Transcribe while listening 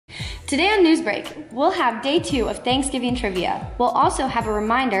Today on Newsbreak, we'll have day 2 of Thanksgiving trivia. We'll also have a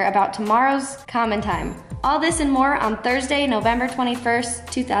reminder about tomorrow's Common Time. All this and more on Thursday, November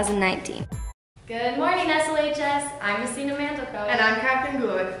 21st, 2019. Good morning, SLHS. I'm Messina Mandelko. And I'm Captain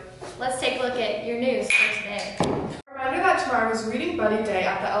Gulick. Let's take a look at your news for today. A reminder that tomorrow is Reading Buddy Day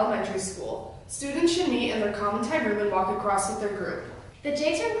at the elementary school. Students should meet in their Common Time room and walk across with their group. The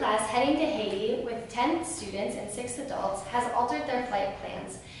J-term class heading to Haiti with 10 students and 6 adults has altered their flight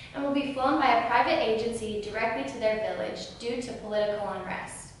plans and will be flown by a private agency directly to their village due to political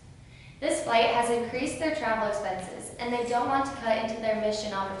unrest. This flight has increased their travel expenses, and they don't want to cut into their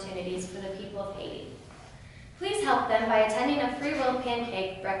mission opportunities for the people of Haiti. Please help them by attending a free will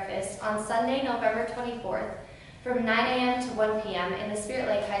pancake breakfast on Sunday, November 24th from 9 a.m. to 1 p.m. in the Spirit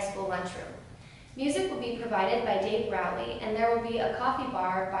Lake High School lunchroom. Music will be provided by Dave Rowley, and there will be a coffee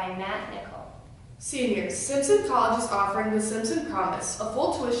bar by Matt Nickel. Seniors, Simpson College is offering the Simpson Promise, a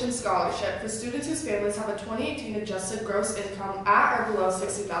full tuition scholarship for students whose families have a 2018 adjusted gross income at or below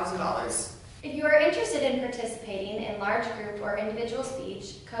 $60,000. If you are interested in participating in large group or individual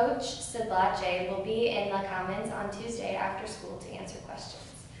speech, Coach Sidlache will be in the Commons on Tuesday after school to answer questions.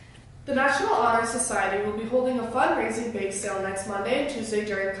 The National Honor Society will be holding a fundraising bake sale next Monday and Tuesday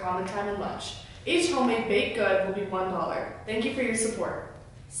during Common Time and lunch. Each homemade baked good will be $1. Thank you for your support.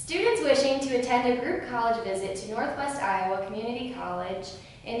 Students wishing to attend a group college visit to Northwest Iowa Community College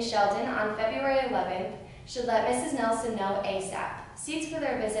in Sheldon on February 11th should let Mrs. Nelson know ASAP. Seats for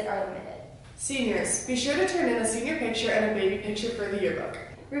their visit are limited. Seniors, be sure to turn in a senior picture and a baby picture for the yearbook.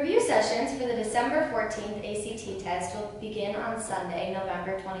 Review sessions for the December 14th ACT test will begin on Sunday,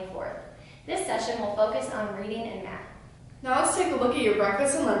 November 24th. This session will focus on reading and math. Now let's take a look at your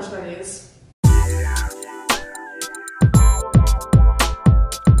breakfast and lunch menus.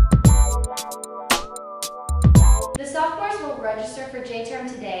 The sophomores will register for J-term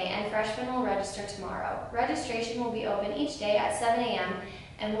today and freshmen will register tomorrow. Registration will be open each day at 7 a.m.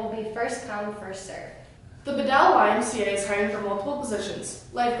 and will be first come, first served. The Bedell YMCA is hiring for multiple positions.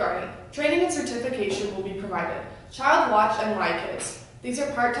 Lifeguarding, training and certification will be provided. Child Watch and Y Kids. These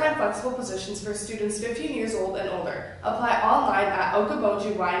are part-time flexible positions for students 15 years old and older. Apply online at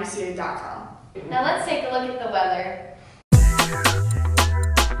okabojymca.com. Now let's take a look at the weather.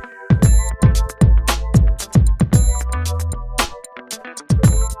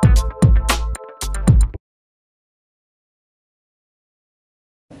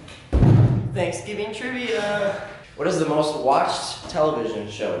 Thanksgiving trivia. What is the most watched television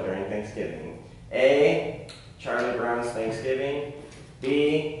show during Thanksgiving? A. Charlie Brown's Thanksgiving.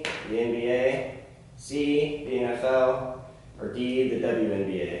 B. The NBA. C. The NFL. Or D. The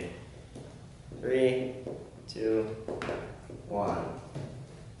WNBA. 3, 2, 1.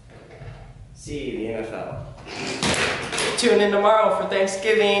 C. The NFL. Tune in tomorrow for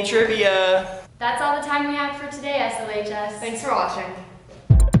Thanksgiving trivia. That's all the time we have for today, SLHS. Thanks for watching.